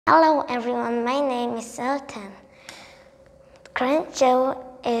Hello everyone, my name is Sultan. Crenshaw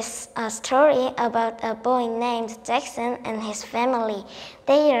is a story about a boy named Jackson and his family.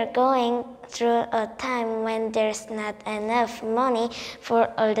 They are going through a time when there's not enough money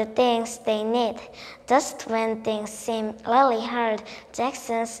for all the things they need. Just when things seem really hard,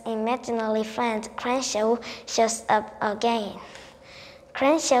 Jackson's imaginary friend Crenshaw shows up again.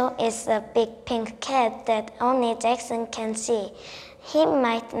 Crenshaw is a big pink cat that only Jackson can see. He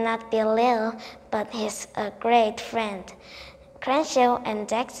might not be little, but he's a great friend. Crenshaw and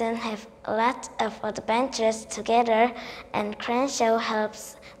Jackson have a lot of adventures together, and Crenshaw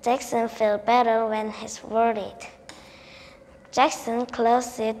helps Jackson feel better when he's worried. Jackson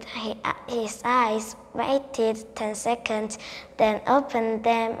closed his eyes, waited 10 seconds, then opened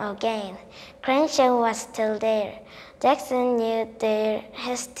them again. Crenshaw was still there. Jackson knew there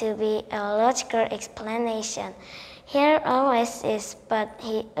has to be a logical explanation. Here always is, but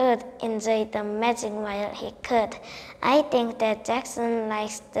he would enjoy the magic while he could. I think that Jackson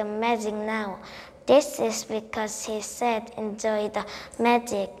likes the magic now. This is because he said enjoy the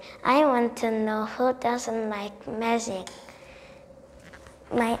magic. I want to know who doesn't like magic.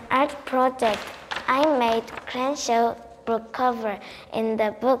 My art project, I made Crenshaw book cover. In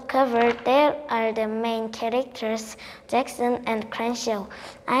the book cover, there are the main characters, Jackson and Crenshaw.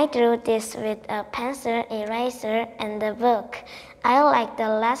 I drew this with a pencil eraser and the book. I like the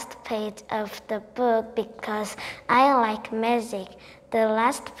last page of the book because I like magic. The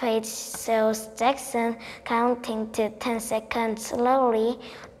last page shows Jackson counting to 10 seconds slowly,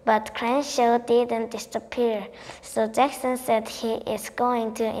 but Crenshaw didn't disappear. So Jackson said he is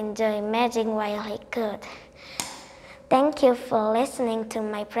going to enjoy magic while he could. Thank you for listening to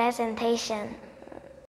my presentation.